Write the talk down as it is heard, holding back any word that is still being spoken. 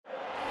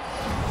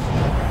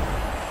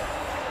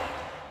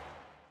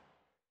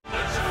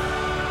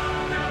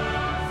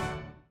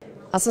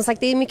Ja, som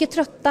sagt, det är mycket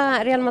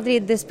trötta Real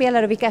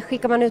Madrid-spelare, och vilka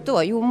skickar man ut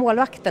då? Jo,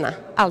 målvakterna,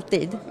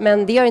 alltid.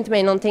 Men det gör inte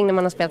mig någonting när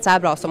man har spelat så här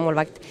bra som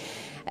målvakt.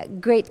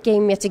 Great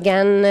game yet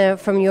again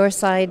from your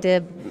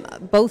side,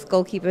 both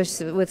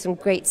goalkeepers with some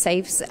great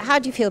saves. How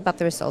do you feel about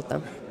the result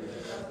though?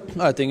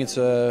 I think it's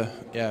a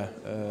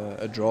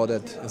draw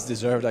that is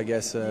deserved, I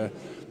guess.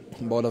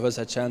 Both of us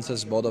had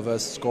chances, both of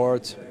us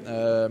scored.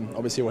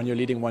 Obviously when you're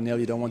leading 1-0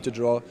 you don't want to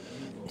draw.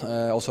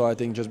 Also I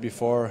think just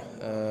before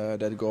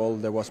that goal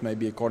there was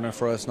maybe a corner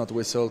for us not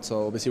whistled,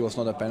 so obviously it was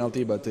not a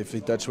penalty, but if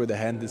he touched with the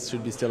hand it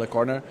should be still a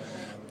corner.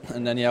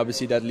 And then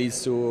obviously that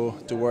leads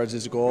towards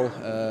this goal.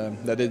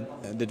 That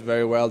did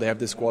very well. They have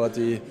this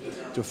quality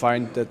to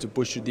find to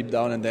push you deep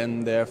down, and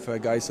then they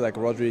have guys like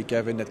Rodri,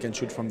 Kevin that can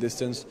shoot from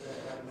distance.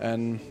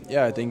 And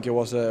yeah, I think it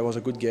was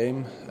a good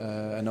game.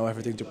 I know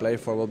everything to play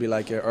for will be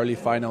like an early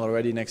final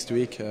already next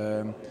week.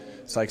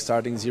 It's like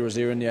starting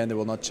 0-0 in the end. It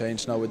will not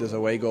change now with this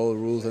away goal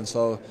rules, and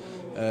so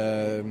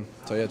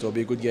yeah, it will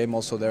be a good game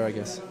also there, I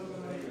guess.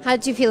 How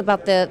did you feel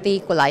about the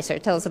equalizer?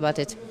 Tell us about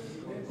it.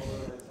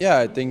 Yeah,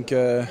 I think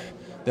they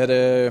had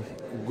a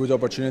good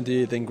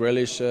opportunity. I think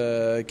Grealish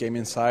came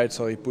inside,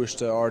 so he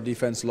pushed our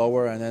defense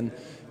lower, and then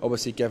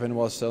obviously Kevin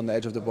was on the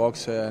edge of the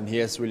box, and he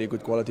has really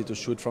good quality to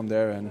shoot from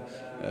there. And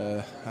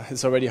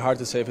it's already hard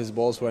to save his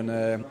balls when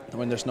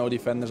there's no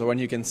defenders, or when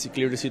you can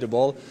clearly see the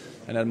ball.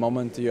 And at the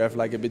moment you have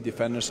like a bit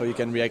defender, so you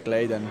can react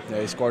late. And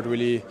he scored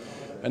really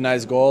a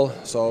nice goal.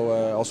 So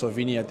also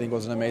Vini, I think,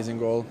 was an amazing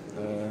goal.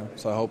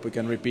 So I hope we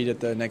can repeat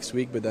it next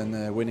week, but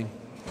then winning.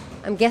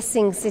 I'm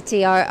guessing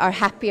City are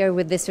happier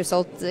with this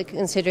result,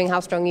 considering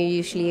how strong you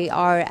usually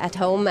are at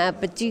home.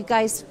 But do you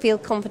guys feel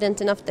confident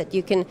enough that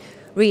you can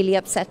really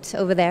upset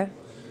over there?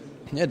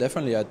 Yeah,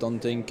 definitely. I don't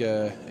think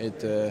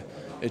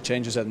it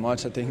changes that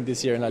much. I think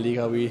this year in La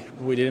Liga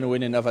we didn't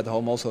win enough at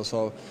home also,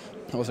 so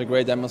it was a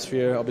great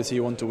atmosphere. Obviously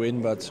you want to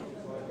win, but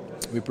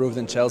we proved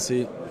in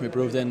Chelsea, we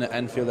proved in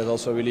Anfield that's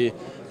also a really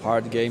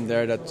hard game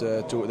there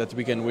that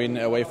we can win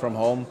away from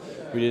home.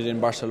 We did it in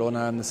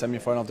Barcelona in the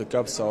semi-final of the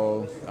Cup,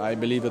 so I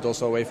believe that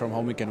also away from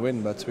home we can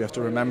win. But we have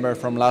to remember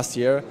from last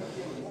year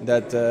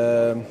that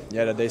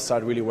that they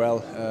start really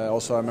well.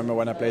 Also I remember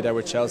when I played there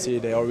with Chelsea,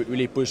 they all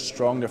really pushed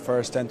strong the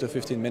first 10 to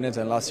 15 minutes,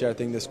 and last year I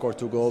think they scored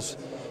 2 goals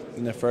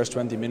in the first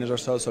 20 minutes or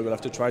so, so we'll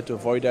have to try to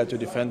avoid that, to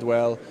defend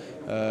well,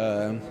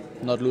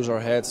 not lose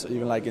our heads.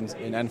 Even like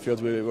in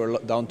Anfield we were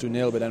down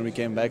 2-0, but then we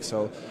came back,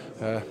 so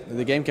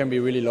the game can be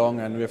really long,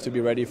 and we have to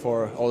be ready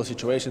for all the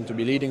situations, to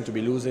be leading, to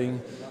be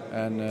losing,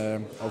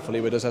 and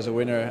hopefully with us as a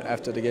winner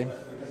after the game.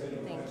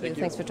 Thank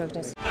you. Thanks for talking to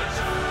us.